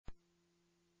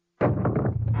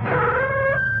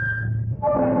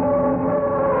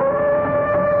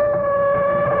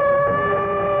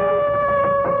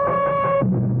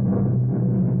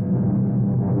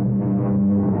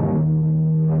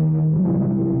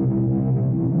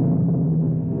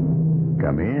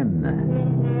Come in.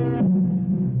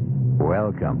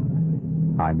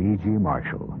 Welcome. I'm E.G.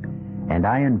 Marshall, and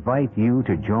I invite you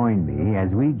to join me as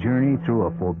we journey through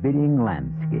a forbidding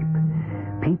landscape,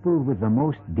 peopled with the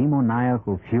most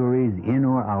demoniacal furies in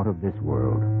or out of this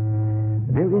world.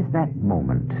 There is that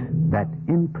moment, that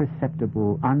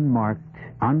imperceptible, unmarked,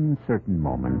 uncertain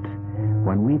moment,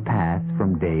 when we pass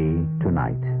from day to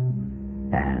night,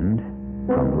 and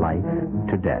from life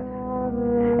to death.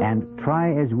 And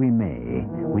try as we may,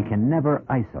 we can never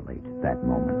isolate that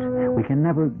moment. We can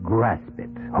never grasp it,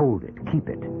 hold it, keep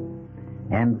it.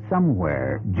 And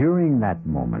somewhere during that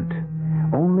moment,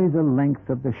 only the length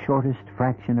of the shortest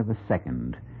fraction of a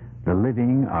second, the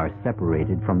living are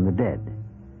separated from the dead.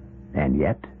 And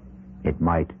yet, it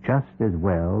might just as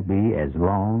well be as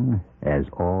long as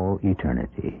all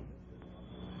eternity.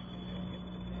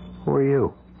 Who are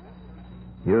you?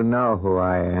 You know who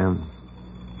I am.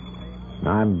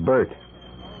 I'm Bert.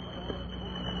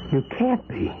 You can't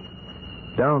be.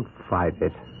 Don't fight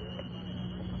it.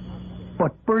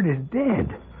 But Bert is dead.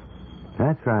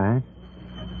 That's right.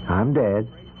 I'm dead.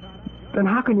 Then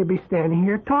how can you be standing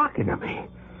here talking to me?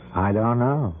 I don't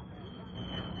know.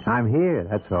 I'm here,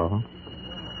 that's all.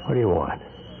 What do you want?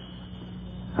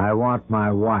 I want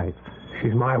my wife.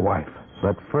 She's my wife.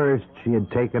 But first, she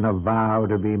had taken a vow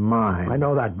to be mine. I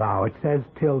know that vow. It says,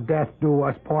 till death do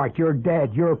us part. You're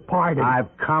dead. You're parted.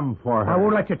 I've come for her. I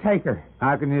won't let you take her.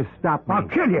 How can you stop me? I'll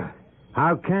kill you.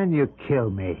 How can you kill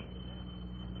me?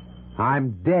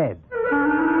 I'm dead.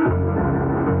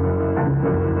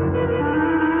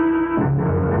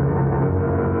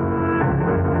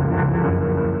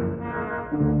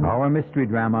 Our mystery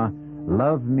drama,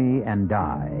 Love Me and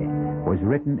Die, was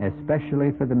written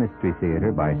especially for the Mystery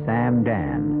Theater by Sam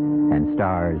Dan and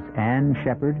stars Ann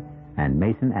Shepard and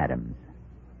Mason Adams.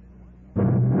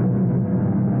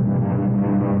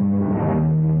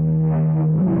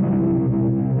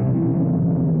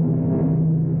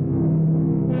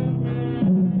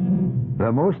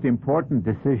 The most important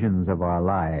decisions of our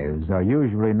lives are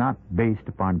usually not based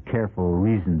upon careful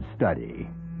reasoned study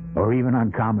or even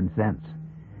on common sense.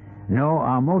 No,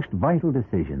 our most vital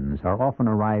decisions are often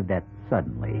arrived at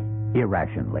suddenly,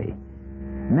 irrationally.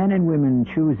 Men and women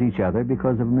choose each other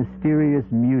because of mysterious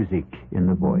music in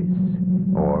the voice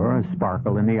or a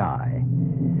sparkle in the eye.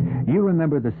 You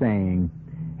remember the saying,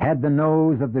 had the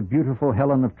nose of the beautiful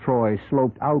Helen of Troy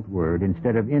sloped outward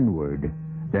instead of inward,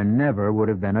 there never would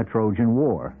have been a Trojan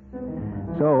War.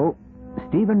 So,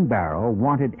 Stephen Barrow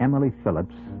wanted Emily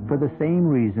Phillips for the same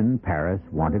reason Paris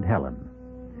wanted Helen.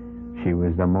 She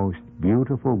was the most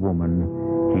beautiful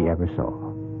woman he ever saw.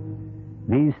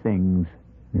 These things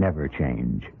never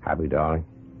change. Happy, darling?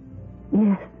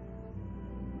 Yes.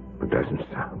 It doesn't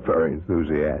sound very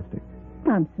enthusiastic.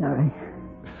 I'm sorry.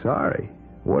 Sorry?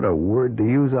 What a word to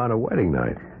use on a wedding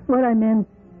night. What I mean,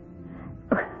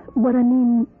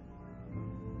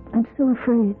 I'm so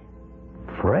afraid.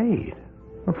 Afraid?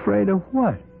 Afraid of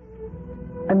what?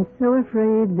 I'm so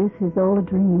afraid this is all a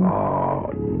dream.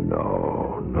 Oh, no.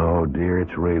 No, dear,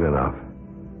 it's real enough.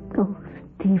 Oh,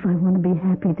 Steve, I want to be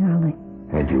happy, darling.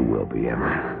 And you will be,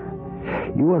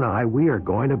 Emily. You and I, we are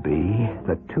going to be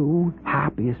the two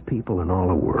happiest people in all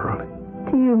the world.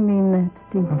 Do you mean that,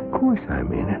 Steve? Of course I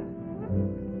mean it.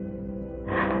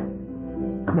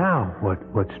 Now,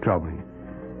 what's troubling you?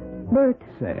 Bert.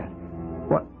 Say it.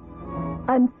 What?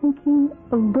 I'm thinking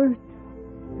of Bert.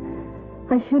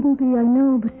 I shouldn't be, I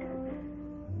know, but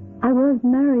I was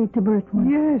married to Bert once.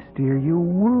 Yes, dear, you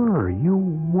were. You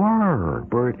were.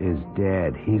 Bert is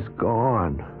dead. He's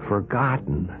gone.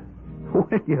 Forgotten. Will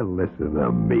you listen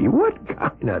to me? What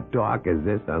kind of talk is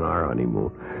this on our honeymoon?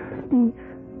 Steve,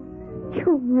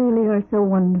 you really are so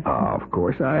wonderful. Oh, of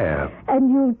course I am.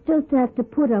 And you just have to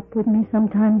put up with me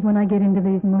sometimes when I get into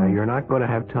these moods. Now, you're not going to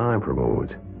have time for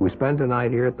moods. We spend the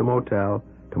night here at the motel.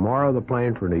 Tomorrow the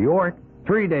plane for New York.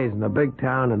 3 days in the big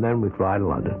town, and then we fly to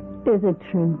London. Is it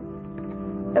true?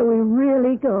 Are we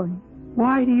really going?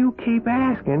 Why do you keep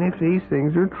asking if these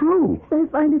things are true? I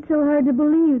find it so hard to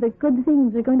believe that good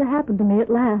things are going to happen to me at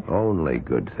last. Only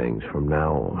good things from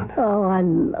now on. Oh, I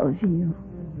love you.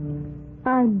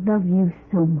 I love you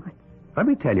so much. Let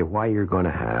me tell you why you're going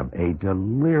to have a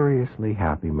deliriously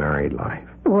happy married life.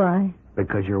 Why?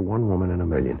 Because you're one woman in a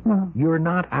million. Oh. You're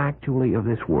not actually of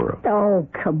this world. Oh,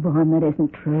 come on, that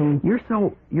isn't true. You're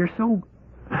so,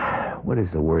 what is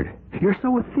the word? You're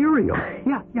so ethereal.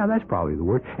 Yeah, that's probably the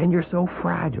word. And you're so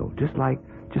fragile, just like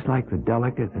the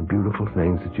delicate and beautiful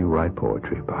things that you write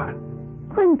poetry about.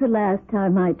 When's the last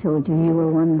time I told you you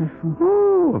were wonderful?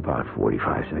 Oh, about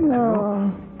 45 seconds ago.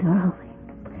 Oh,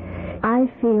 darling. I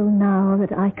feel now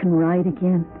that I can write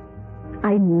again.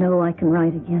 I know I can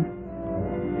write again.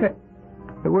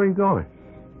 Hey, where are you going?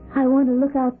 I want to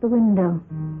look out the window.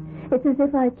 It's as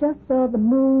if I just saw the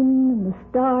moon and the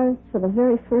stars for the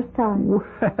very first time.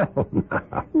 Well,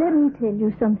 now. Let me tell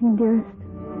you something, dearest.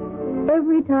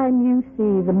 Every time you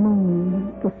see the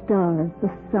moon, the stars, the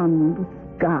sun, the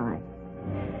sky,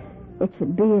 it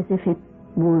should be as if it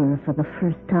were for the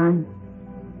first time.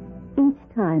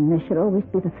 Each time there should always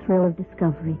be the thrill of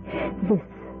discovery.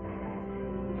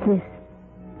 This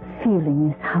feeling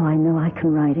is how I know I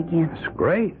can ride again. That's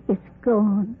great. It's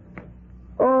gone.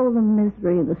 All the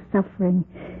misery, the suffering,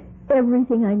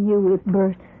 everything I knew with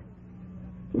Bert.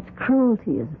 His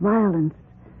cruelty, his violence,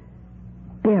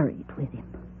 buried with him.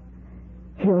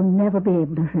 He'll never be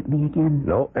able to hurt me again.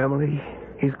 No, Emily,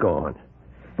 he's gone.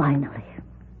 Finally.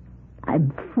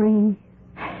 I'm free.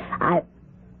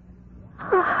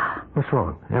 What's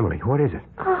wrong? Emily, what is it?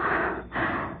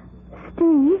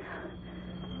 Steve,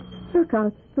 look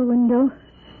out the window.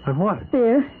 At what?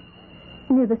 There,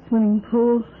 near the swimming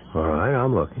pool. All right,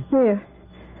 I'm looking. There.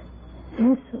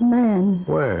 There's a man.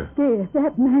 Where? There,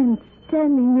 that man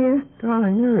standing there.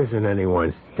 Darling, there isn't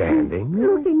anyone standing.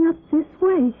 Looking up this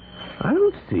way. I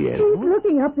don't see He's anyone.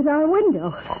 looking up at our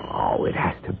window. Oh, it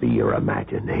has to be your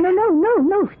imagination.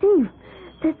 No, Steve.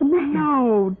 There's a man.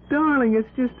 No, darling, it's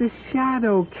just a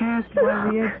shadow cast by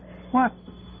the edge. What?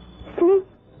 See?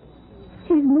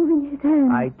 He's moving his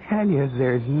hand. I tell you,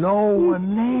 there's no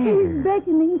one He's there.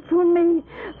 beckoning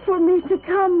for me to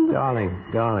come. Darling,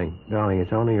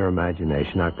 it's only your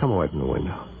imagination. Now, come away from the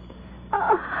window.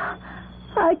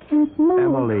 I can't move.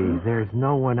 Emily, there's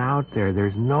no one out there.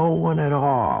 There's no one at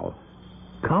all.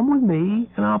 Come with me,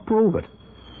 and I'll prove it.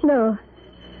 No.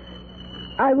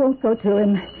 I won't go to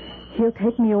him. He'll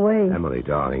take me away. Emily,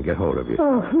 darling, get hold of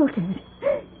yourself. Oh, look at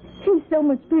it. He's so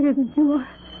much bigger than you are.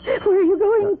 Where are you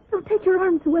going? Don't take your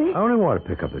arms away. I only want to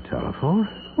pick up the telephone.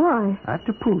 Why? I have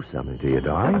to prove something to you,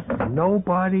 darling.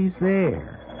 Nobody's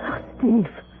there. Oh, Steve.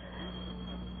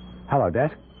 Hello,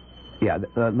 desk. Yeah,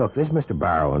 look, this is Mr.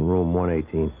 Barrow in room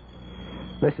 118.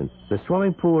 Listen, the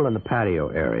swimming pool and the patio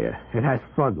area, it has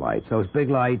floodlights, those big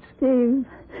lights. Steve,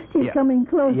 he's coming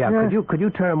closer. Yeah, could you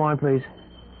turn them on, please?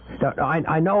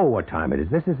 I know what time it is.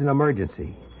 This is an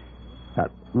emergency.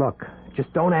 Look,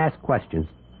 just don't ask questions.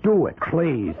 Do it,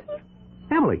 please.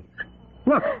 Emily,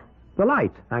 look, the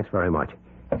lights. Thanks very much.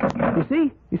 You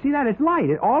see that? It's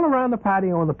light all around the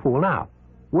patio and the pool. Now,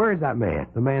 where is that man?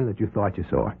 The man that you thought you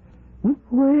saw?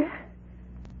 Where?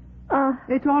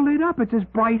 It's all lit up. It's as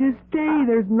bright as day.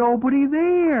 There's nobody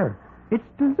there. It's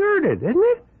deserted, isn't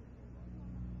it?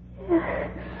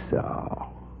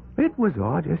 So, it was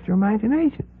all just your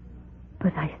imagination.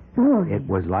 But I saw him. It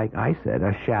was like I said,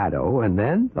 a shadow, and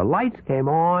then the lights came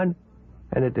on,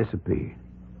 and it disappeared.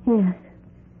 Yes.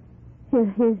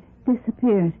 He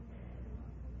disappeared.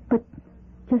 But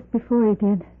just before he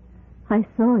did, I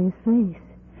saw his face.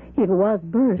 It was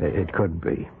Bert. It couldn't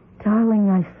be. Darling,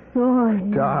 I saw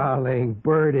him. Darling,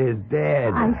 Bert is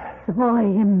dead. I saw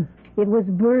him. It was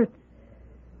Bert.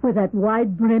 With that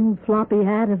wide-brimmed floppy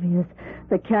hat of his,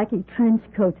 the khaki trench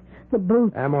coat, the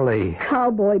boots. Emily.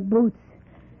 Cowboy boots.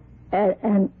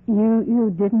 And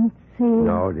you didn't see...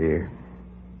 No, dear.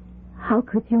 How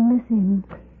could you miss him?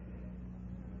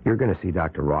 You're going to see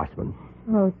Dr. Rossman.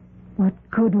 Oh, what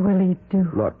good will he do?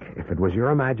 Look, if it was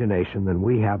your imagination, then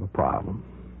we have a problem.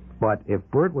 But if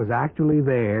Bert was actually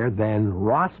there, then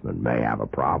Rossman may have a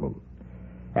problem.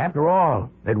 After all,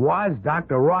 it was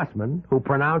Dr. Rossman who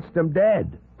pronounced him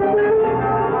dead.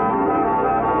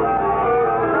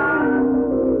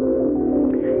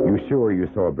 You sure you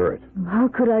saw Bert? How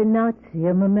could I not see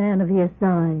him, a man of his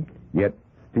size? Yet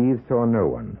Steve saw no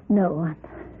one. No one.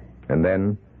 And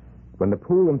then, when the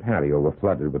pool and patio were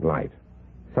flooded with light,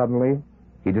 suddenly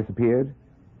he disappeared?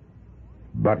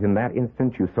 But in that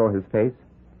instant you saw his face?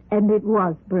 And it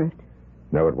was Bert.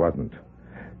 No, it wasn't.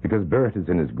 Because Bert is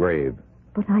in his grave.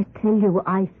 But I tell you,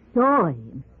 I saw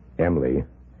him. Emily,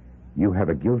 you have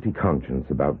a guilty conscience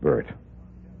about Bert.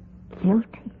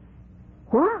 Guilty?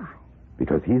 Why?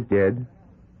 Because he's dead,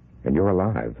 and you're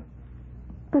alive.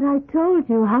 But I told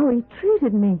you how he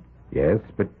treated me. Yes,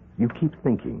 but you keep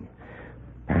thinking.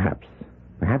 Perhaps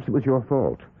it was your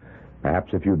fault.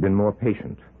 Perhaps if you'd been more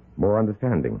patient, more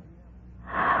understanding.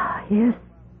 Yes,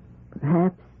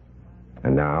 perhaps.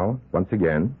 And now, once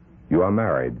again, you are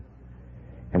married.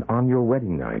 And on your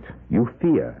wedding night, you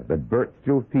fear that Bert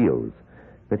still feels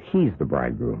that he's the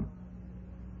bridegroom.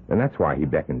 And that's why he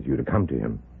beckons you to come to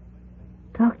him.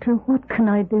 Doctor, what can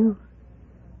I do?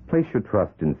 Place your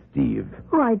trust in Steve.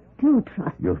 Oh, I do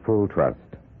trust. Your full trust.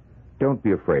 Don't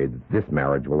be afraid that this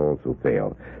marriage will also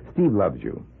fail. Steve loves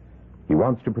you. He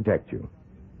wants to protect you.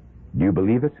 Do you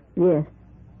believe it? Yes,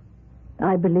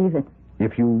 I believe it.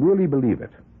 If you really believe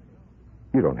it,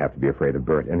 you don't have to be afraid of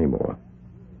Bert anymore.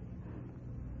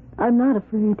 I'm not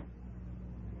afraid.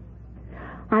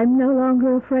 I'm no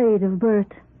longer afraid of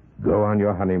Bert. Go on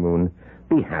your honeymoon,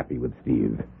 be happy with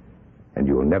Steve, and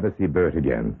you will never see Bert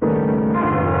again.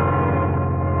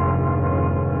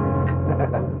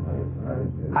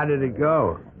 How did it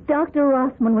go? Dr.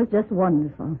 Rossman was just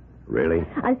wonderful. Really?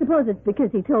 I suppose it's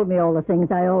because he told me all the things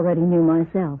I already knew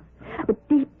myself. But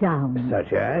deep down...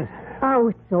 Such as? Oh,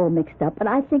 it's all mixed up, but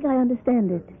I think I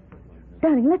understand it.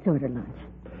 Darling, let's order lunch.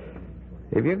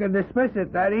 If you can dismiss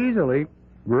it that easily,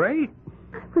 great.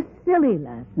 I was silly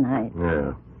last night.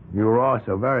 Yeah. You were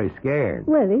also very scared.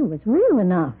 Well, it was real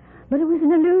enough, but it was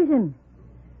an illusion.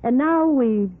 And now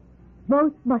we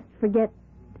both must forget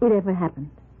it ever happened.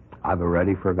 I've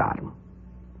already forgotten.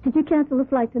 Did you cancel the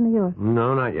flight to New York?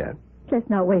 No, not yet. Let's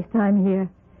not waste time here.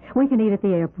 We can eat at the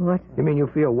airport. You mean you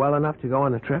feel well enough to go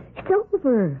on the trip? It's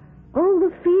over. All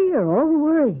the fear, all the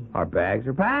worry. Our bags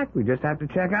are packed. We just have to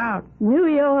check out. New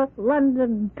York,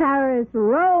 London, Paris,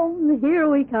 Rome, here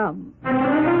we come.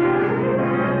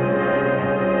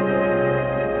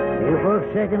 You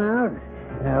folks checking out?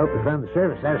 I hope you found the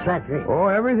service satisfactory. Oh,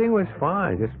 everything was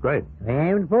fine. Just great.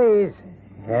 Name, please.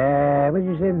 What did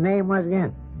you say the name was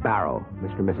again? Barrow.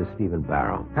 Mr. and Mrs. Stephen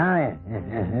Barrow. Oh, yeah.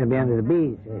 It'll be under the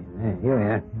B's. Here we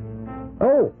are.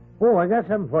 Oh, I got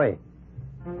something for you.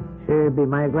 Sure, be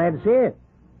mighty glad to see it.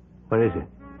 What is it?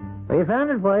 We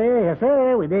found it for you. Yes,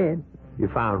 sir, we did. You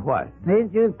found what?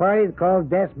 Didn't you the party that called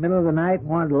Death's middle of the night and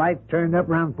wanted lights turned up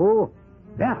around the pool?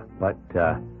 Yeah, but,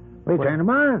 We turned them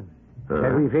on.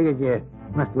 Because we figured you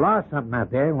must have lost something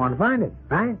out there and wanted to find it,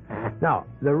 right? No,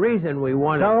 the reason we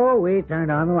wanted... So we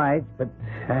turned on the lights, but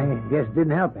I guess it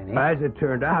didn't help any. As it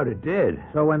turned out, it did.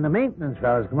 So when the maintenance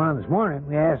fellas come on this morning,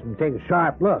 we asked them to take a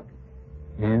sharp look.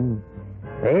 And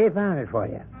they found it for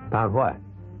you. Found what?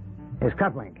 It's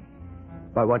cufflink.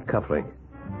 By what cufflink?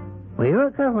 Well, you're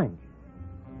a cufflink.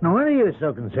 No wonder you're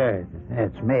so concerned.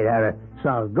 It's made out of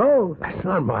solid gold. That's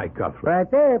not my cufflink.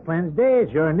 Right there, plain as day.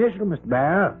 It's your initial, Mr.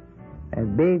 Barrow.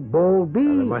 That big, bold B.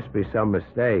 Well, there must be some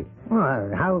mistake.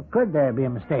 Well, how could there be a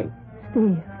mistake?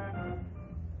 Steve,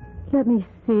 let me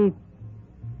see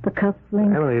the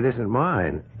cufflink. Emily, it isn't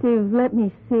mine. Steve, let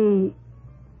me see...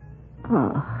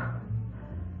 Oh.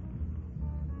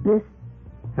 This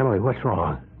Emily, what's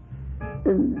wrong?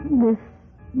 This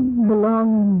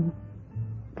belonged...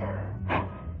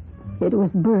 It was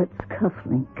Bert's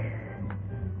cufflink.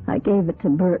 I gave it to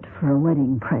Bert for a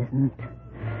wedding present.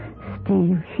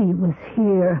 Steve, he was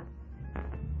here.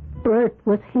 Bert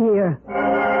was here.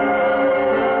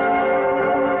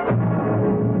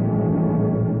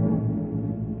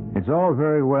 It's all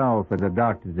very well for the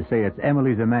doctor to say it's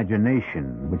Emily's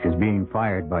imagination which is being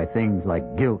fired by things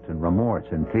like guilt and remorse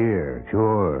and fear.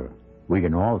 Sure, we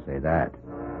can all say that.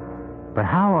 But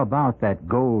how about that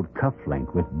gold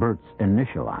cufflink with Bert's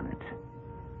initial on it?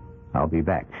 I'll be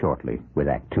back shortly with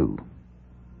Act 2.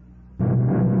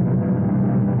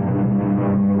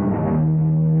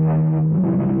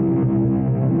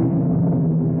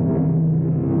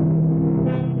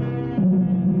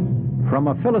 From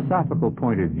a philosophical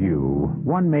point of view,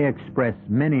 one may express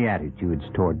many attitudes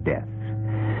toward death.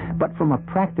 But from a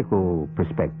practical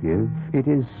perspective, it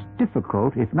is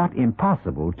difficult, if not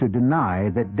impossible, to deny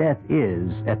that death is,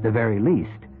 at the very least,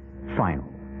 final.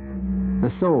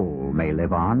 The soul may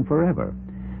live on forever,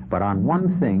 but on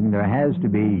one thing there has to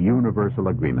be universal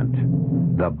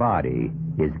agreement. The body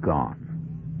is gone.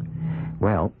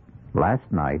 Well, last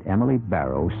night, Emily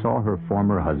Barrow saw her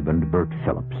former husband, Bert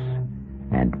Phillips.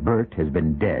 And Bert has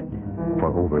been dead for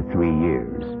over 3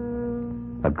 years.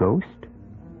 A ghost?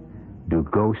 Do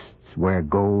ghosts wear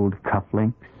gold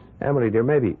cufflinks? Emily, dear,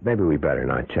 maybe we better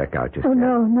not check out just Oh, yet.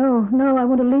 no. I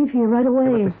want to leave here right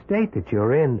away. But the state that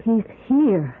you're in... He's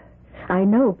here. I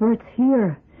know Bert's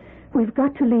here. We've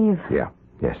got to leave. Yeah.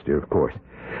 Yes, dear, of course.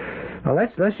 Now,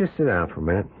 let's just sit down for a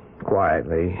minute.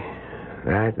 Quietly.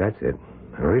 That's it.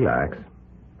 Relax.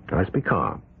 Let's be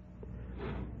calm.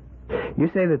 You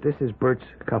say that this is Bert's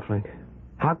cufflink?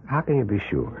 How can you be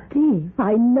sure? Steve,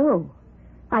 I know.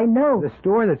 The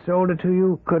store that sold it to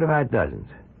you could have had dozens.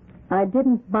 I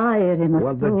didn't buy it in a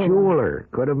Well, the store. jeweler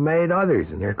could have made others,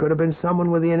 and there could have been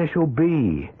someone with the initial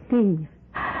B. Steve,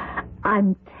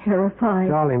 I'm terrified.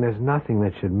 Darling, there's nothing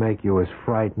that should make you as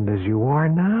frightened as you are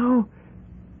now.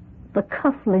 The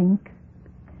cufflink.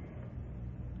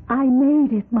 I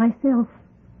made it myself.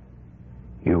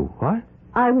 You what?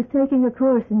 I was taking a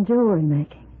course in jewelry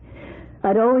making.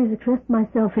 I'd always expressed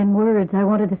myself in words. I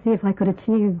wanted to see if I could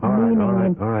achieve meaning.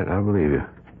 All right, I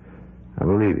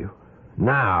believe you.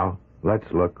 Now, let's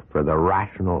look for the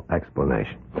rational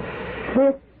explanation.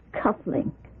 This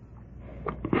cufflink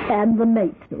and the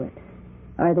mate to it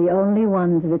are the only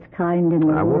ones of its kind in the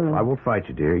world. I will fight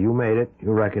you, dear. You made it.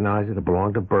 You recognize it. It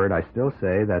belonged to Bert. I still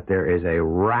say that there is a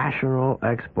rational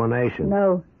explanation.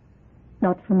 No,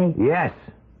 not for me. Yes.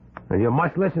 And you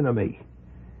must listen to me.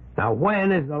 Now,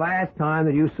 when is the last time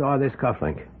that you saw this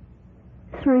cufflink?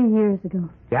 3 years ago.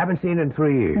 You haven't seen it in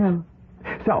 3 years. No.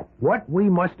 So, what we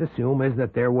must assume is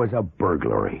that there was a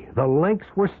burglary. The links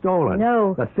were stolen.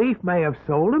 No. The thief may have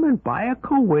sold them, and by a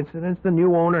coincidence, the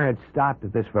new owner had stopped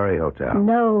at this very hotel.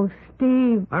 No,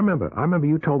 Steve. I remember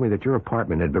you told me that your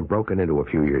apartment had been broken into a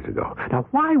few years ago. Now,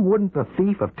 why wouldn't the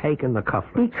thief have taken the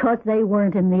cufflinks? Because they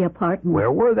weren't in the apartment.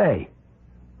 Where were they?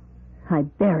 I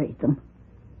buried them.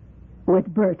 With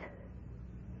Bert.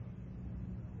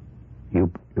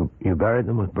 You buried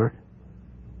them with Bert?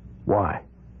 Why?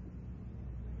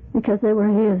 Because they were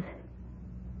his.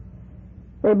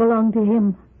 They belonged to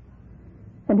him.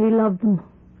 And he loved them.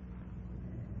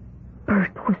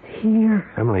 Bert was here.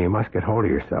 Emily, you must get hold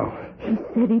of yourself. He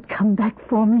said he'd come back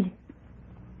for me.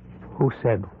 Who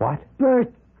said what? Bert.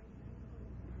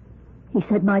 He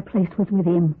said my place was with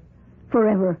him.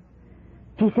 Forever.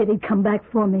 He said he'd come back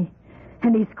for me.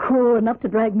 And he's cruel enough to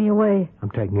drag me away. I'm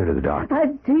taking you to the doctor.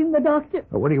 I've seen the doctor.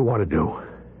 What do you want to do?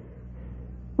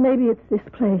 Maybe it's this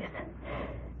place.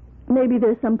 Maybe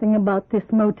there's something about this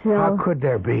motel. How could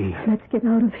there be? Let's get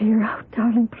out of here. Oh,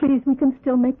 darling, please, we can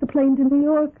still make the plane to New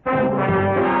York.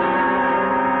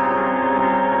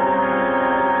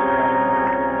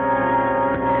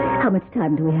 How much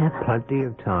time do we have? Plenty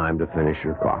of time to finish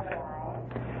your coffee.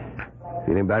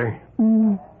 Feeling better?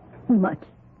 Much.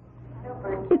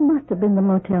 It must have been the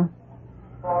motel.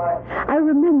 I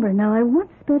remember now, I once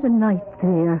spent a night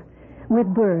there with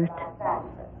Bert.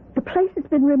 The place has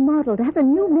been remodeled, has a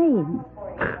new name.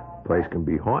 Place can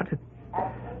be haunted.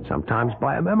 Sometimes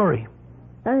by a memory.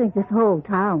 I think this whole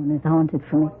town is haunted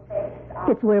for me.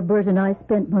 It's where Bert and I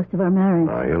spent most of our marriage.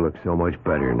 Oh, you look so much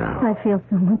better now. I feel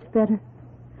so much better.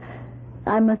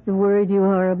 I must have worried you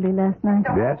horribly last night.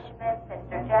 Yes?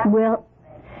 Well,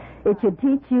 it should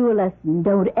teach you a lesson.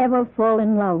 Don't ever fall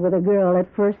in love with a girl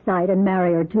at first sight and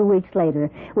marry her 2 weeks later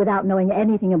without knowing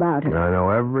anything about her. I know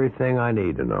everything I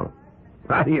need to know.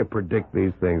 How do you predict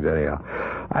these things anyhow?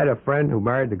 I had a friend who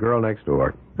married the girl next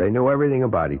door. They knew everything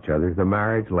about each other. The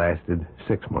marriage lasted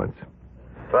 6 months.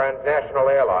 Transnational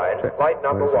Airlines, flight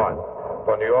number 1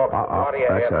 for New York.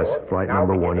 That's us. Flight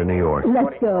number 1 to New York.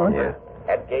 Let's go. Yeah.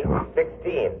 At gate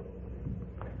 16.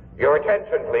 Your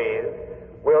attention, please.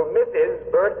 Will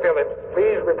Mrs. Bert Phillips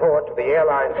please report to the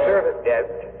airline service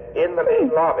desk in the main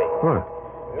lobby? What?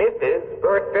 Mrs.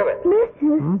 Bert Phillips.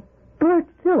 Mrs. Bert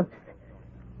Phillips.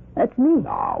 That's me.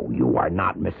 No, you are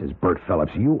not Mrs. Bert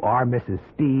Phillips. You are Mrs.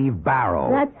 Steve Barrow.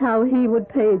 That's how he would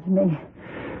page me.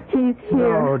 He's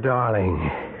here. No, darling.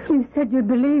 You said you'd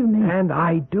believe me. And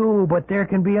I do, but there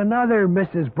can be another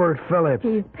Mrs. Bert Phillips.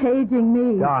 He's paging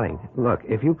me. Darling, look,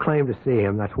 if you claim to see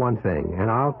him, that's one thing,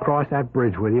 and I'll cross that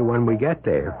bridge with you when we get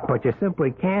there. But you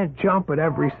simply can't jump at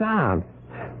every sound.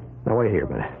 Now, wait here a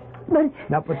minute. But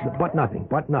No,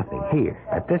 but nothing. Here,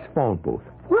 at this phone booth.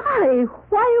 why?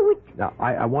 Why are we... Now,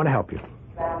 I want to help you.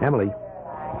 Emily,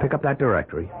 pick up that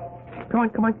directory. Come on.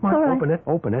 All right.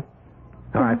 Open it.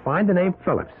 All right, find the name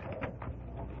Phillips.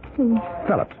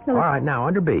 Phillips. All right, now,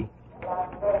 under B.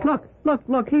 Look,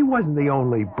 he wasn't the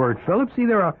only Bert Phillips. See,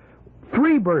 there are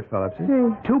 3 Bert Phillipses,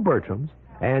 2 Bertrams,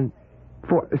 and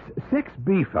 6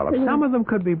 B. Phillips. Some of them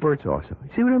could be Berts also.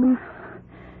 See what I mean?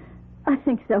 I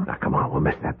think so. Now, come on, we'll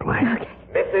miss that plane. Okay.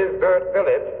 Mrs. Bert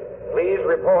Phillips, please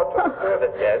report to the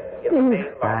service desk in the main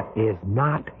lobby. That is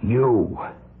not you.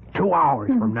 2 hours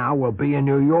from now, we'll be in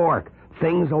New York.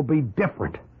 Things will be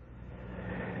different.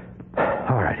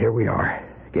 All right, here we are.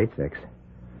 Gate 6.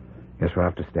 Guess we'll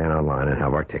have to stand online and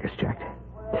have our tickets checked.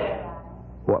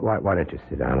 Why don't you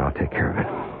sit down? I'll take care of it.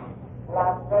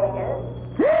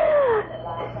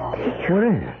 What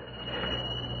is it?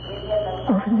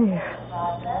 Over there.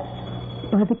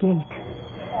 By the gate.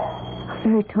 A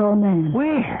very tall man.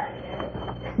 Where?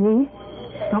 See?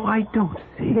 No, I don't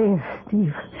see. There,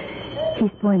 Steve.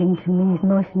 He's pointing to me. He's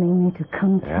motioning me to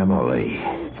come to Emily.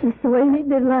 him. Just the way he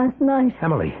did last night.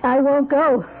 Emily. I won't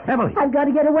go. Emily. I've got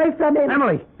to get away from him.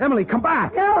 Emily, come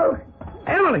back. No.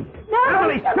 Emily. No.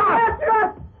 Emily, stop. Faster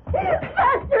up.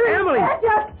 Faster. Emily.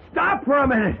 Faster. Stop for a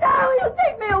minute. No, he'll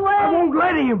take me away. I won't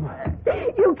let him.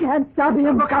 You can't stop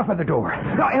him. Look out for the door.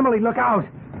 No, Emily, look out.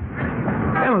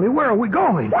 Emily, where are we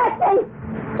going? Taxi!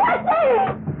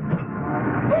 Taxi!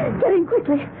 Get in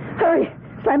quickly. Hurry.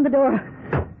 Slam the door.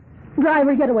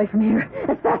 Driver, get away from here.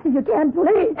 As fast as you can,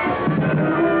 please.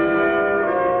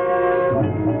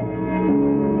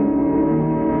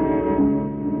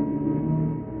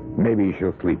 maybe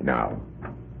she'll sleep now.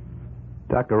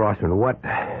 Dr. Rossman,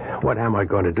 what am I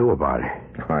going to do about it?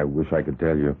 I wish I could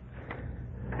tell you.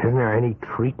 Isn't there any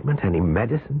treatment, any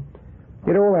medicine?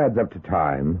 It all adds up to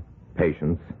time,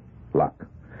 patience, luck.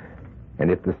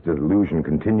 And if this delusion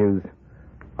continues,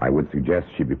 I would suggest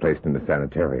she be placed in a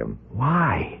sanitarium.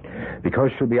 Why?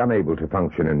 Because she'll be unable to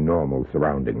function in normal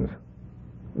surroundings.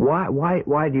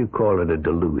 Why do you call it a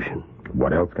delusion?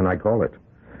 What else can I call it?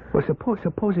 Well, suppose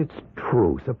it's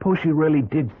true. Suppose she really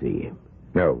did see him.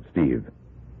 No, Steve,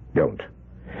 don't.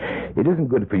 It isn't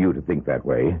good for you to think that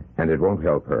way, and it won't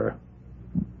help her.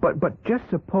 But just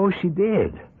suppose she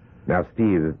did. Now,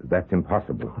 Steve, that's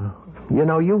impossible. You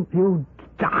know, you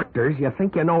doctors, you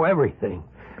think you know everything.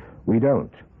 We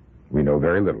don't. We know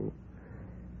very little.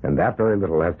 And that very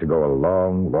little has to go a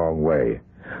long, long way.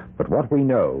 But what we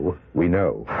know, we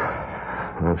know.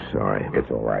 I'm sorry.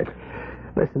 It's all right.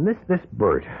 Listen, this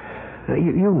Bert,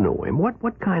 you knew him.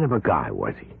 What kind of a guy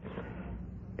was he?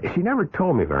 She never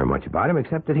told me very much about him,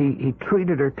 except that he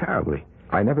treated her terribly.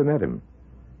 I never met him.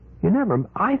 You never?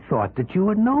 I thought that you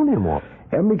had known him all.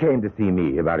 Emily came to see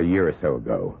me about a year or so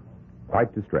ago,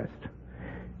 quite distressed.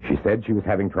 She said she was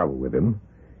having trouble with him.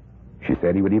 She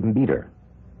said he would even beat her.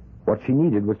 What she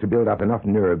needed was to build up enough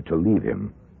nerve to leave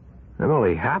him.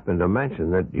 Emily happened to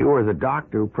mention that you were the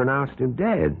doctor who pronounced him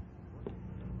dead.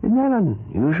 Isn't that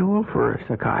unusual for a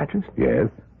psychiatrist? Yes,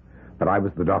 but I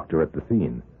was the doctor at the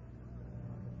scene.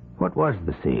 What was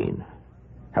the scene?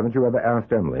 Haven't you ever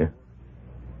asked Emily?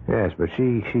 Yes, but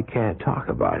she can't talk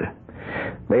about it.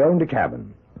 They owned a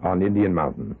cabin on Indian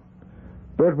Mountain.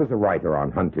 Bert was a writer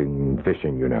on hunting and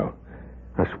fishing, you know.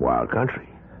 That's wild country.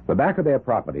 The back of their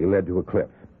property led to a cliff,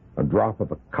 a drop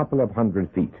of a couple of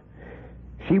 100 feet.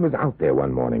 She was out there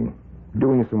one morning,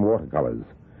 doing some watercolors.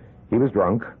 He was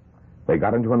drunk. They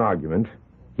got into an argument.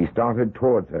 He started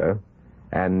towards her,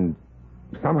 and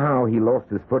somehow he lost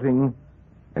his footing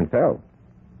and fell.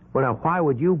 Well, now, why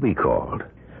would you be called?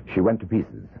 She went to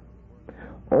pieces.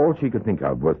 All she could think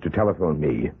of was to telephone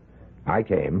me. I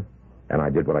came, and I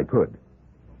did what I could.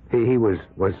 He was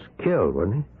killed,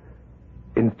 wasn't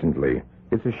he? Instantly.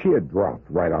 It's a sheer drop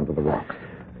right onto the rocks.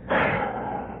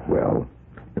 Well,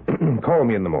 call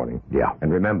me in the morning. Yeah.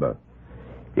 And remember,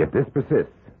 if this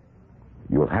persists,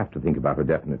 you'll have to think about a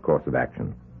definite course of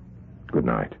action. Good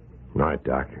night. Night,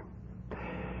 Doctor.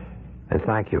 And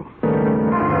thank you.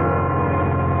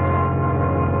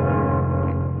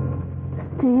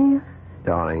 Steve?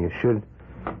 Darling, you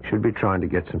should be trying to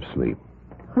get some sleep.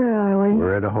 Where are we?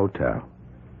 We're at a hotel.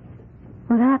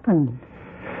 What happened?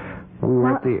 We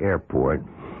were at the airport,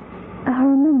 I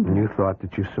remember. and you thought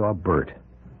that you saw Bert.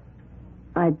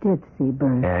 I did see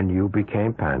Bert. And you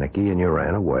became panicky, and you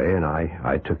ran away, and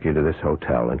I took you to this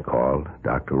hotel and called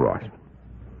Dr. Rossman.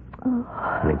 Oh.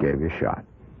 And he gave you a shot.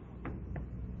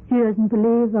 He doesn't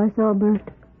believe I saw Bert.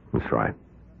 That's right.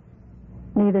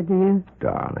 Neither do you.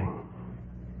 Darling.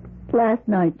 Last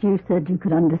night you said you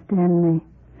could understand me.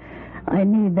 I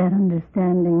need that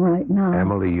understanding right now.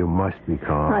 Emily, you must be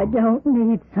calm. I don't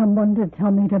need someone to tell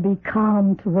me to be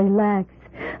calm, to relax.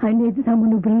 I need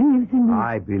someone who believes in me.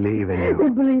 I believe in you. They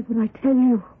believe what I tell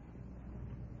you.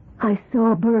 I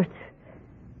saw Bert,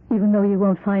 even though you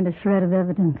won't find a shred of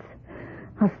evidence.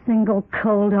 A single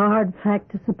cold, hard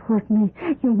fact to support me.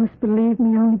 You must believe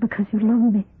me only because you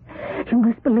love me. You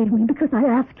must believe me because I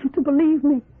ask you to believe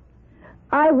me.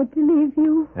 I would believe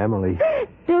you. Emily.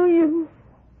 Do you?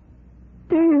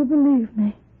 Do you believe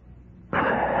me?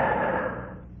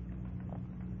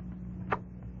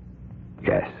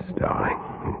 Yes, darling.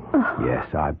 Oh.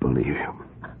 Yes, I believe you.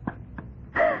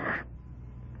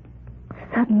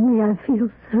 Suddenly I feel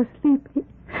so sleepy.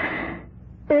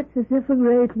 It's as if a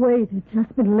great weight had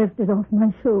just been lifted off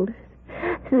my shoulders.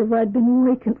 As if I'd been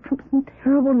awakened from some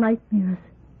terrible nightmares.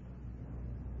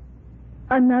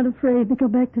 I'm not afraid to go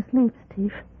back to sleep,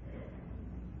 Steve.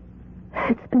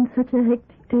 It's been such a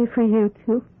hectic day for you,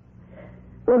 too.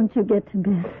 Won't you get to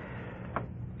bed?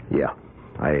 Yeah.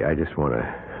 I just want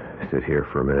to sit here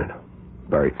for a minute.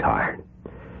 Very tired.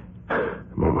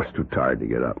 I'm almost too tired to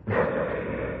get up.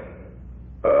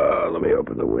 Let me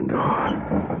open the window.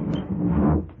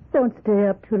 Don't stay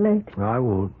up too late. I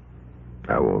won't.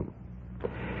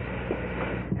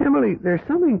 Emily, there's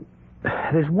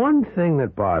one thing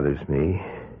that bothers me.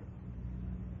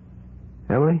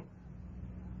 Emily?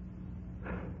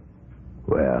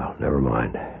 Well, never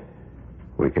mind.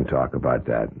 We can talk about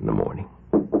that in the morning.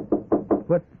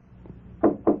 What?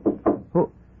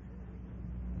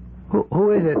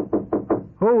 Who is it?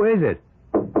 Who is it?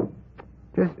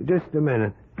 Just a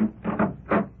minute.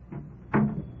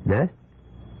 Yes?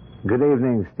 Good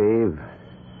evening, Steve.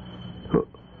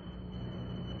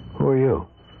 Who are you?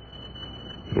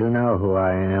 You know who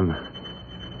I am.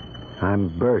 I'm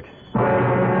Bert.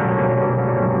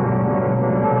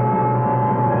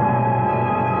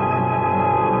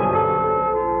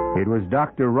 It was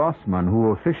Dr. Rossman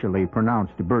who officially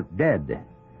pronounced Bert dead.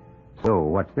 So,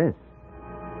 what's this?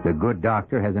 The good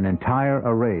doctor has an entire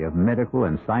array of medical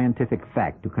and scientific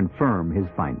fact to confirm his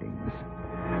findings.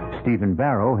 Stephen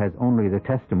Barrow has only the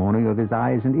testimony of his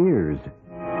eyes and ears.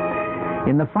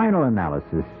 In the final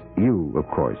analysis, you, of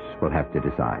course, will have to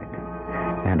decide.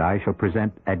 And I shall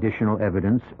present additional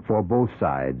evidence for both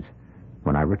sides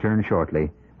when I return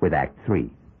shortly with Act 3.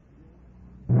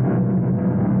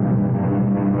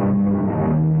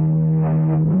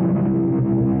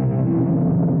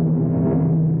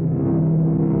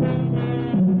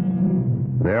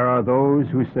 There are those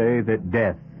who say that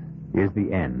death is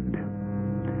the end,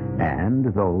 and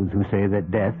those who say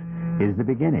that death is the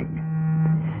beginning.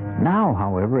 Now,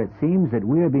 however, it seems that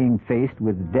we are being faced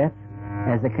with death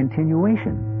as a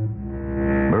continuation.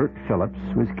 Bert Phillips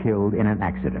was killed in an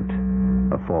accident,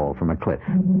 a fall from a cliff.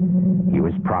 He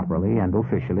was properly and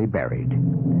officially buried.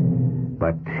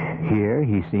 But here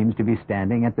he seems to be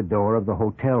standing at the door of the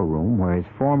hotel room where his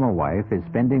former wife is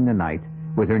spending the night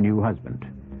with her new husband.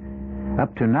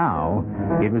 Up to now,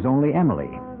 it was only Emily,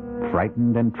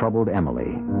 frightened and troubled Emily,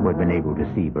 who had been able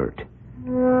to see Bert.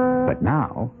 But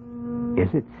now, is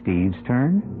it Steve's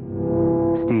turn?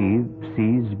 Steve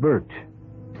sees Bert,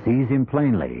 sees him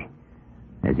plainly,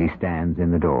 as he stands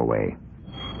in the doorway.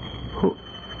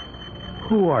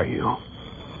 Who are you?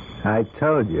 I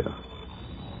told you.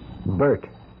 Bert.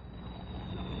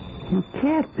 You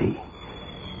can't be.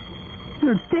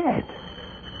 You're dead.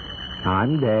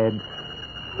 I'm dead.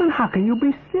 Then how can you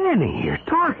be standing here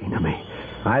talking to me?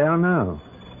 I don't know.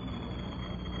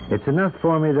 It's enough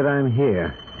for me that I'm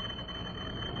here.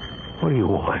 What do you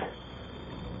want?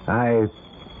 I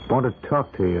want to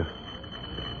talk to you.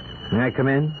 May I come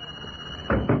in?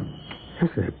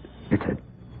 It's a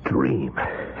dream.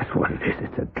 That's what it is.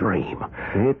 It's a dream.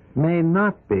 It may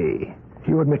not be.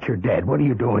 You admit you're dead. What are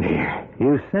you doing here?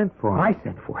 You sent for me. I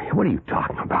sent for you. What are you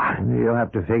talking about? You'll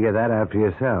have to figure that out for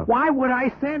yourself. Why would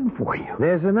I send for you?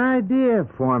 There's an idea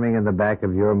forming in the back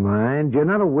of your mind. You're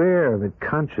not aware of it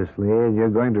consciously, and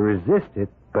you're going to resist it,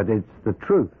 but it's the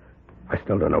truth. I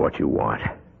still don't know what you want.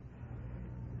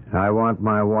 I want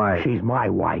my wife. She's my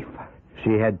wife.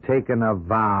 She had taken a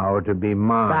vow to be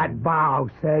mine. That vow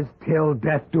says, till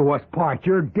death do us part.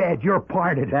 You're dead. You're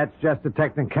parted. That's just a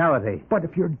technicality. But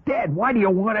if you're dead, why do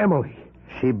you want Emily?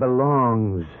 She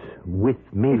belongs with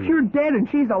me. If you're dead and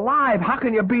she's alive, how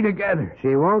can you be together?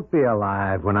 She won't be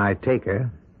alive when I take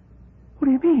her. What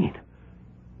do you mean?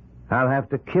 I'll have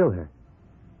to kill her.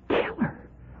 Kill her?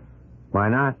 Why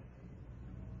not?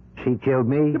 She killed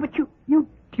me. Yeah, but you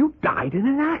died in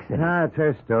an accident. No, it's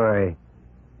her story.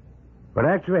 What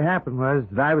actually happened was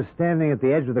that I was standing at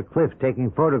the edge of the cliff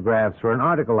taking photographs for an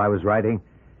article I was writing,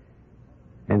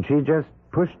 and she just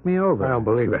pushed me over. I don't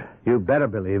believe it. You better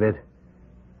believe it.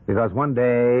 Because one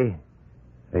day,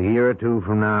 a year or two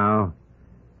from now,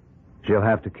 she'll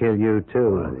have to kill you,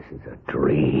 too. Oh, this is a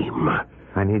dream.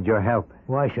 I need your help.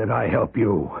 Why should I help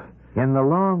you? In the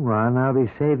long run, I'll be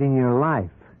saving your life.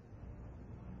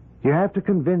 You have to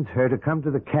convince her to come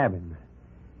to the cabin.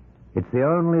 It's the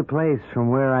only place from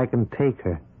where I can take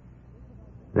her.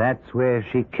 That's where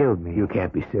she killed me. You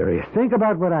can't be serious. Think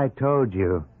about what I told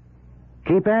you.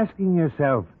 Keep asking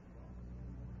yourself,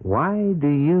 why do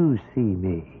you see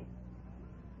me?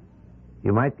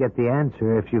 You might get the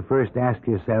answer if you first ask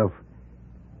yourself,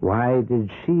 why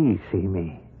did she see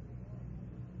me?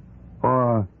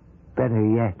 Or, better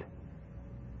yet,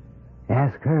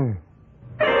 ask her.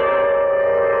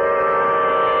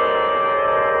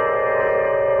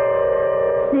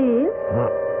 Steve?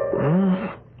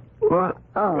 What?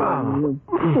 Oh, you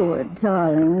poor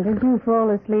darling. Did you fall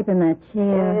asleep in that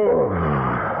chair?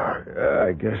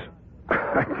 I guess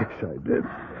I did.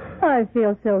 I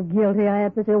feel so guilty. I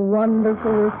had such a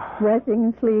wonderful,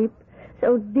 refreshing sleep.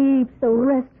 So deep, so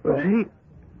restful. See,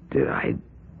 did I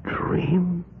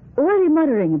dream? What are you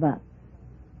muttering about?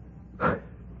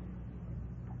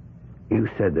 You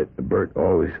said that Bert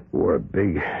always wore a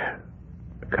big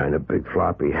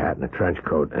floppy hat and a trench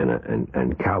coat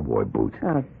and cowboy boots.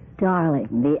 Oh, darling,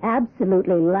 the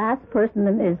absolutely last person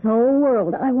in this whole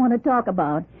world I want to talk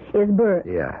about is Bert.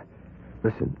 Yeah.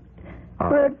 Listen.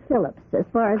 Bert Phillips, as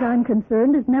far as I'm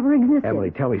concerned, has never existed.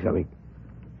 Emily, tell me something.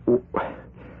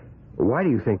 Why do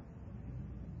you think...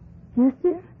 Yes,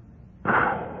 dear?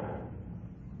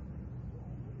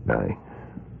 Nothing.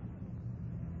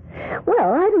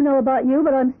 Well, I don't know about you,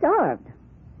 but I'm starved.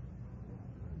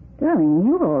 Darling,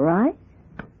 you all right?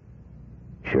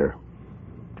 Sure.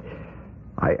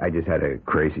 I just had a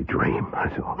crazy dream,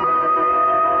 that's all.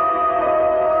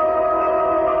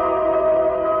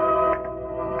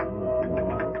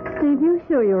 Steve, you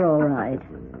sure you're all right?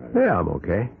 Yeah, I'm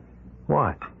okay.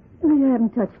 What? You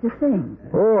haven't touched a thing.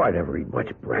 Oh, I never eat much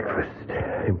breakfast.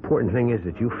 The important thing is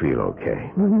that you feel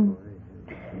okay. Mm-hmm.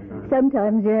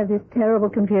 Sometimes you have this terrible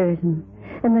confusion,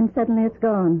 and then suddenly it's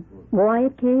gone. Why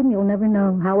it came, you'll never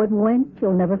know. How it went,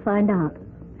 you'll never find out.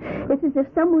 It's as if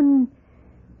someone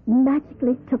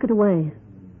magically took it away.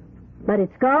 But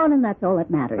it's gone, and that's all that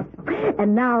matters.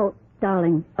 And now,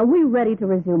 darling, are we ready to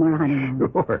resume our honeymoon?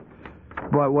 Sure.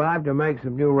 But we'll have to make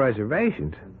some new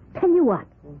reservations. Tell you what,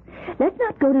 let's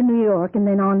not go to New York and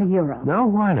then on to Europe. No,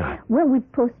 why not? Well,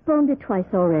 we've postponed it twice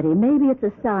already. Maybe it's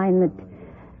a sign that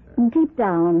deep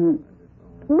down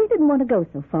we didn't want to go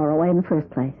so far away in the first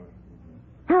place.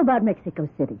 How about Mexico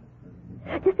City?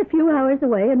 Just a few hours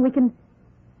away and we can...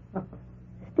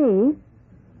 Steve,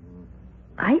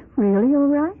 are you really all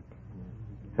right?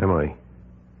 Emily,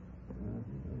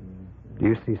 do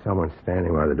you see someone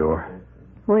standing by the door?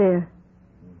 Where?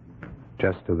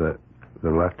 Just to the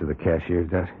left of the cashier's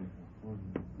desk?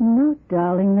 No,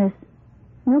 darling, there's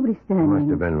nobody standing. Must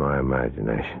have been my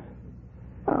imagination.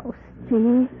 Oh,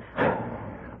 Steve,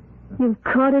 you've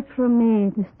caught it from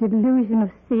me, this delusion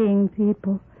of seeing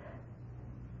people.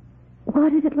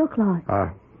 What did it look like?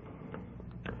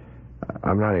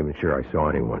 I'm not even sure I saw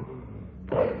anyone.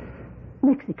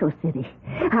 Mexico City.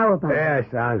 How about it? Yeah,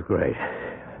 sounds great.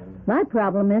 My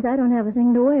problem is I don't have a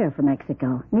thing to wear for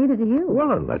Mexico. Neither do you. Well,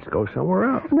 then let's go somewhere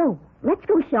else. No, let's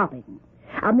go shopping.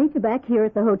 I'll meet you back here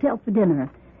at the hotel for dinner,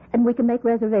 and we can make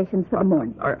reservations for the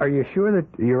morning. Are you sure that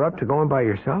you're up to going by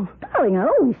yourself? Darling, I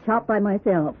always shop by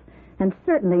myself, and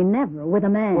certainly never with a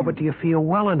man. Well, but do you feel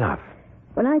well enough?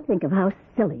 When I think of how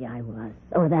silly I was,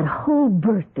 or that whole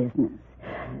birth business.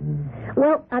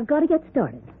 Well, I've got to get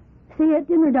started. See you at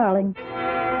dinner, darling.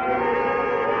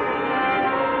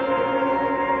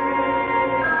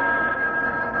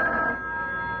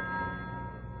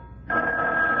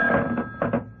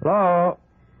 Hello?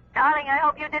 Darling, I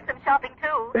hope you did some shopping,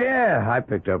 too. Yeah, I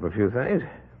picked up a few things.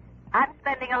 I'm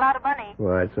spending a lot of money.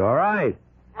 Well, that's all right.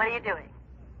 What are you doing?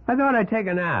 I thought I'd take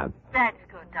a nap. That's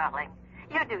good, darling.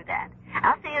 You do that.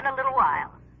 I'll see you in a little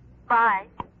while. Bye.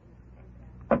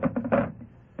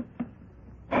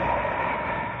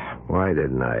 Why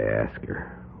didn't I ask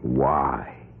her?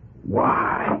 Why?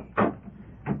 Why?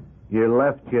 You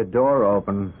left your door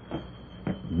open.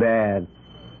 Bad.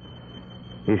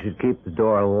 You should keep the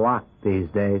door locked these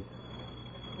days.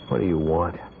 What do you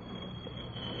want?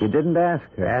 You didn't ask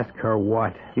her. Ask her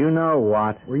what? You know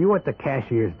what. Were you at the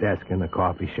cashier's desk in the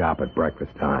coffee shop at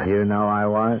breakfast time? You know I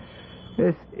was.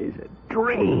 This is a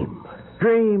dream.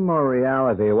 Dream or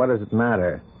reality, what does it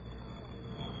matter?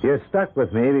 You're stuck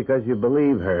with me because you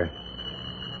believe her.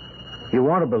 You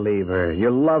want to believe her. You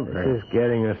love her. This is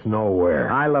getting us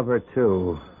nowhere. I love her,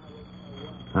 too.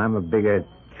 I'm a bigger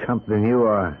chump than you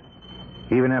are.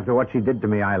 Even after what she did to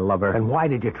me, I love her. And why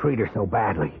did you treat her so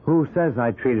badly? Who says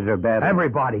I treated her badly?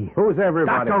 Everybody. Who's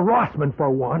everybody? Dr. Rossman, for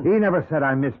one. He never said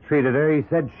I mistreated her. He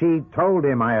said she told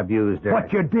him I abused her.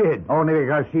 But you did. Only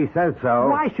because she says so.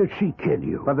 Why should she kill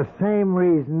you? For the same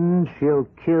reason she'll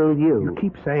kill you. You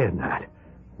keep saying that.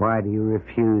 Why do you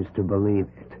refuse to believe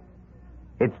it?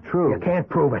 It's true. You can't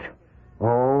prove it.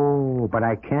 Oh, but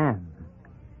I can.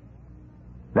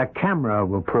 The camera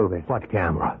will prove it. What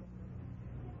camera?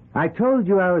 I told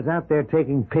you I was out there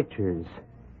taking pictures.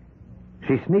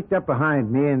 She sneaked up behind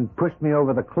me and pushed me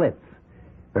over the cliff.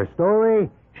 Her story,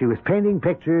 she was painting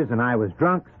pictures and I was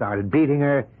drunk, started beating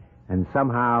her, and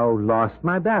somehow lost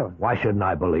my balance. Why shouldn't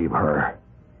I believe her?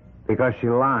 Because she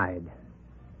lied.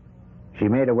 She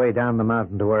made her way down the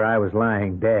mountain to where I was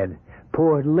lying dead,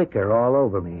 poured liquor all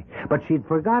over me. But she'd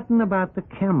forgotten about the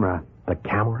camera. The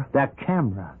camera? That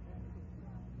camera.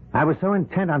 I was so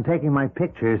intent on taking my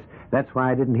pictures, that's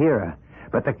why I didn't hear her.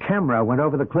 But the camera went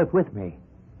over the cliff with me.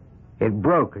 It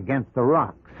broke against the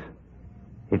rocks.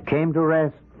 It came to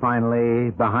rest,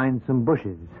 finally, behind some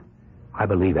bushes. I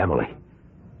believe Emily.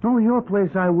 Oh, your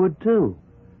place I would, too.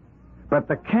 But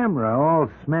the camera, all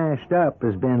smashed up,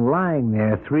 has been lying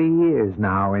there 3 years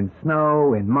now, in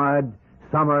snow, in mud,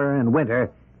 summer and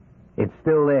winter. It's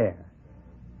still there.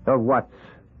 Or what's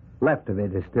left of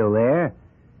it is still there.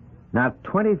 Not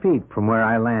 20 feet from where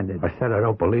I landed. I said I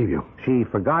don't believe you. She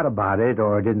forgot about it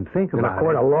or didn't think In about a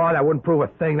court it. of law, that wouldn't prove a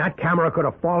thing. That camera could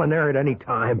have fallen there at any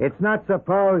time. It's not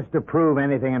supposed to prove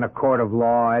anything in a court of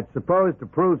law. It's supposed to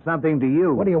prove something to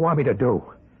you. What do you want me to do?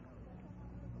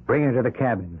 Bring her to the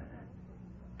cabin.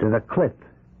 To the cliff.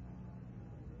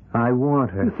 I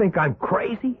want her. You think I'm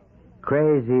crazy?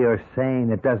 crazy or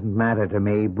sane, it doesn't matter to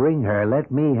me. Bring her.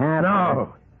 Let me have her.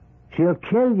 No. She'll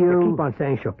kill you. You keep on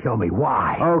saying she'll kill me.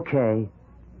 Why? Okay.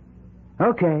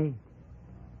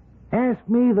 Ask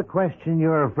me the question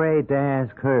you're afraid to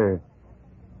ask her.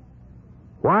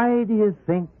 Why do you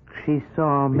think she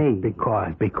saw me?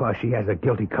 Because she has a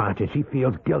guilty conscience. She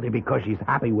feels guilty because she's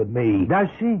happy with me. Does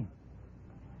she?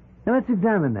 Now let's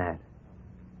examine that.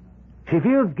 She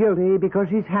feels guilty because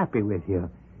she's happy with you.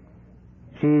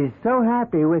 She's so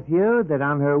happy with you that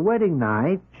on her wedding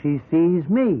night she sees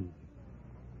me.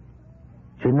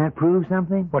 Shouldn't that prove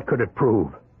something? What could it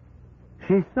prove?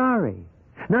 She's sorry.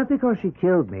 Not because she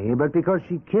killed me, but because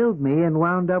she killed me and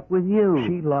wound up with you.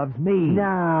 She loves me.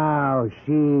 No,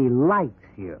 she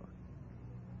likes you.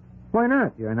 Why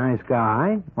not? You're a nice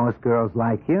guy. Most girls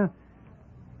like you.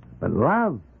 But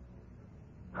love?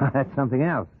 That's something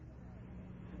else.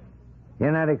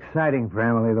 You're not exciting for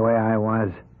Emily the way I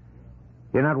was.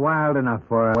 You're not wild enough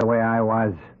for her the way I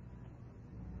was.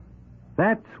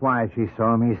 That's why she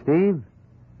saw me, Steve.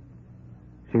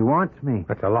 She wants me.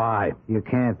 That's a lie. You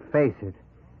can't face it.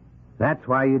 That's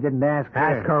why you didn't ask her.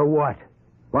 Ask her what?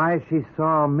 Why she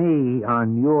saw me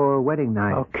on your wedding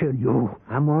night. I'll kill you.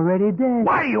 I'm already dead.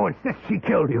 Why do you insist she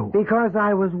killed you? Because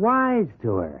I was wise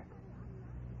to her.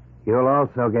 You'll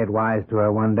also get wise to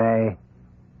her one day.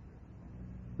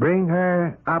 Bring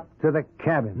her up to the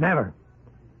cabin. Never.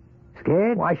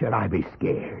 Scared? Why should I be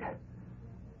scared?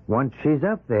 Once she's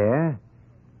up there,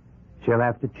 she'll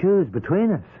have to choose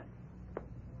between us.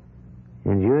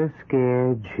 And you're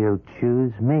scared she'll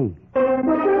choose me.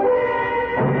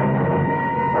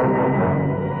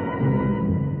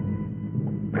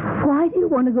 Why do you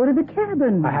want to go to the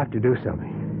cabin? I have to do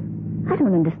something. I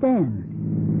don't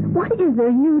understand. What is there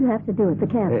you'd have to do at the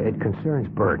cabin? It concerns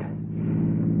Bert.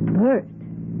 Bert.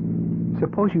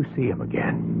 Suppose you see him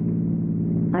again.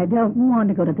 I don't want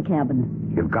to go to the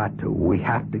cabin. You've got to. We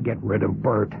have to get rid of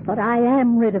Bert. But I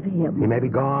am rid of him. He may be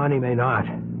gone, he may not.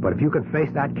 But if you can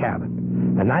face that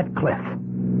cabin and that cliff,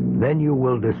 then you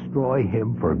will destroy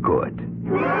him for good.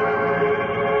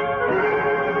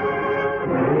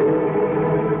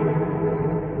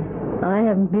 I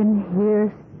haven't been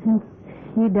here since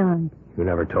he died. You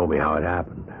never told me how it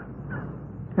happened.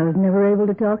 I was never able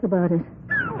to talk about it.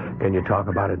 Can you talk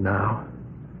about it now?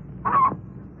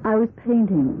 I was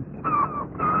painting.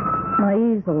 My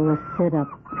easel was set up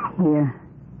here,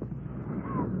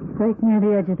 right near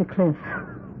the edge of the cliff.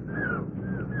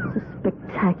 It's a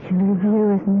spectacular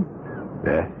view, isn't it?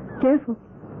 Yeah. Careful.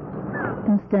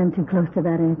 Don't stand too close to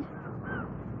that edge.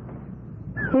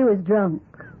 He was drunk,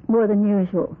 more than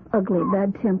usual, ugly,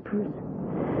 bad-tempered.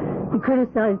 He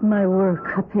criticized my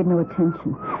work. I paid no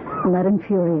attention, and that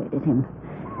infuriated him.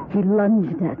 He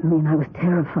lunged at me, and I was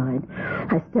terrified.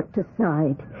 I stepped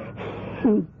aside.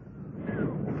 He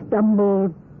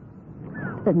stumbled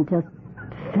and just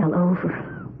fell over.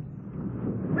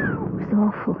 It was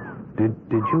awful.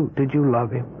 Did you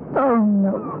love him? Oh,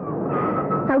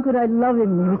 no. How could I love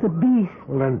him? He was a beast.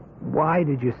 Well, then why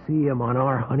did you see him on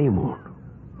our honeymoon?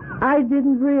 I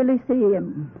didn't really see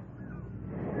him.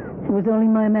 It was only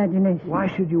my imagination. Why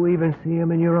should you even see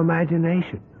him in your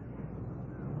imagination?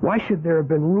 Why should there have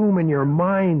been room in your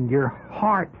mind, your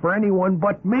heart, for anyone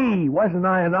but me? Wasn't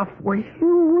I enough for you?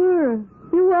 You were.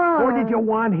 You are. Or did you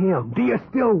want him? Do you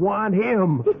still want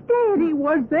him? He's dead. He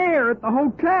was there at the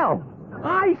hotel.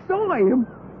 I saw him.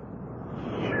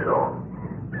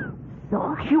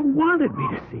 You wanted me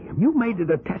to see him. You made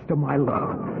it a test of my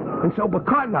love. And so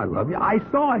because I love you, I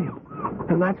saw him.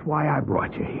 And that's why I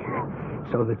brought you here.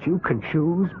 So that you can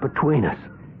choose between us.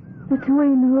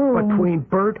 Between whom? Between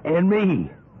Bert and me.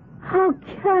 How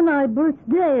can I? Bert's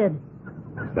dead.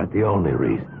 Is that the only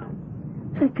reason?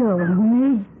 Let go of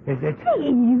me. Is it?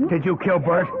 Please. Did you kill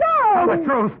Bert? No. Tell the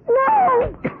truth.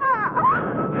 No.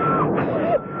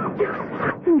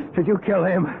 Did you kill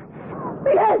him?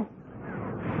 Yes.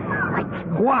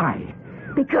 Why?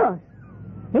 Because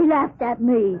he laughed at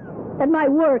me, at my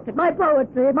work, at my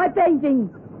poetry, at my painting.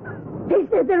 He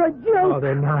said they're a joke. Oh,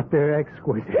 they're not. They're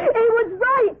exquisite. He was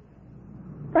right.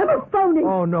 I'm a phony.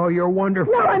 Oh, no, you're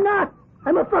wonderful. No, I'm not.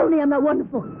 I'm a phony. I'm not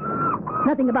wonderful.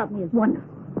 Nothing about me is wonderful.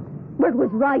 Bert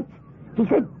was right. He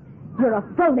said, you're a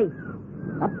phony.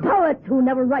 A poet who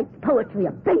never writes poetry.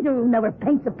 A painter who never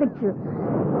paints a picture.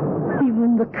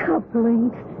 Even the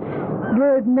cufflinks.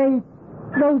 Bert made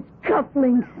those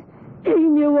cufflinks. He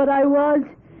knew what I was.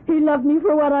 He loved me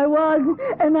for what I was,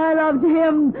 and I loved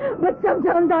him. But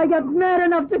sometimes I got mad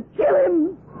enough to kill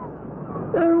him.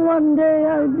 And one day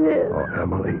I did. Oh,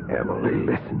 Emily,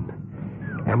 listen.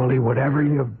 Emily, whatever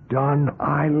you've done,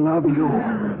 I love you.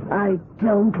 I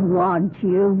don't want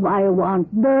you. I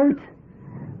want Bert.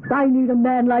 I need a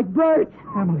man like Bert.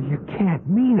 Emily, you can't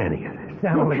mean any of this.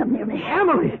 Emily. Don't come near me.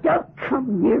 Emily! Don't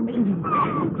come near me.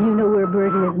 You know where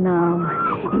Bert is now.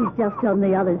 He's just on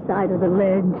the other side of the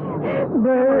ledge.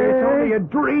 Bert. It's only a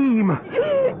dream.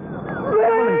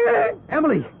 Bert.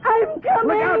 Emily! I'm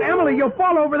coming. Look out, Emily! You'll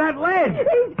fall over that ledge!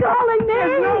 He's calling me.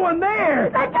 There's no one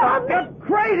there! Let go of me. You're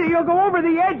crazy! You'll go over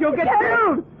the edge! You'll get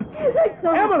killed! Let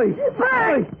go. Emily!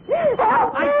 Bert.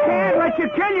 Help me. I can't let you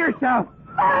kill yourself!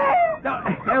 Bert. No,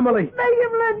 Emily! Make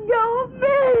him let go of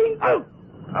me. Oh.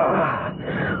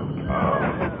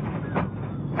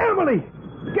 Emily!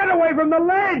 Get away from the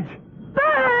ledge!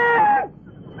 Bert.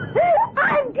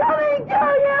 I'm coming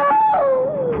to you.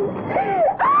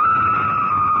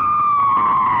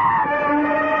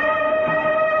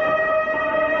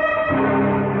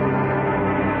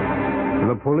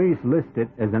 The police list it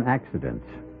as an accident.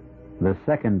 The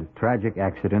second tragic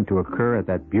accident to occur at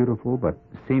that beautiful but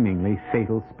seemingly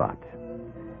fatal spot.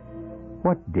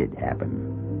 What did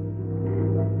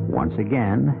happen? Once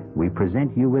again, we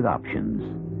present you with options.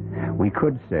 We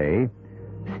could say,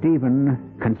 Stephen,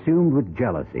 consumed with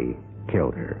jealousy,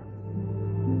 killed her.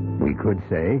 We could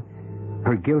say,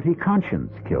 her guilty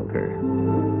conscience killed her.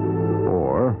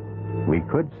 Or we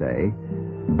could say,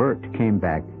 Bert came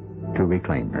back to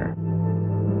reclaim her.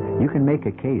 You can make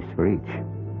a case for each,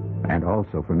 and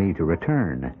also for me to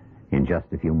return in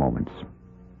just a few moments.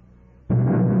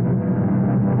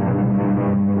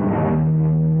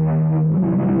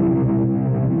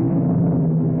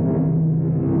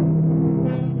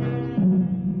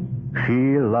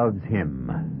 She loves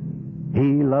him.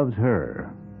 He loves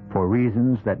her for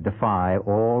reasons that defy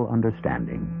all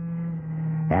understanding.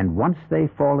 And once they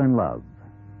fall in love,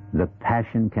 the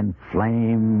passion can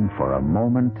flame for a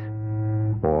moment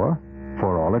or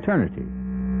for all eternity.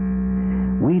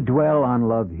 We dwell on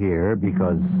love here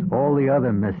because all the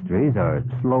other mysteries are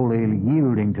slowly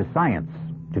yielding to science,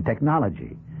 to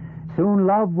technology. Soon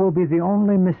love will be the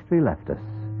only mystery left us,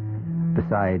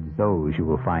 besides those you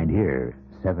will find here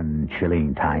 7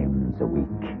 chilling times a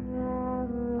week.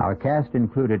 Our cast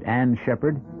included Ann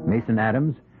Shepard, Mason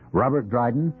Adams, Robert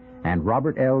Dryden, and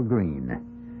Robert L. Green.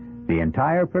 The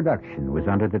entire production was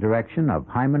under the direction of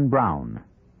Hyman Brown.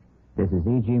 This is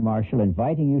E.G. Marshall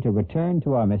inviting you to return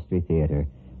to our Mystery Theater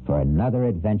for another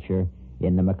adventure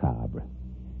in the macabre.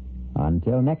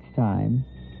 Until next time,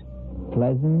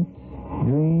 pleasant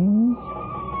dreams.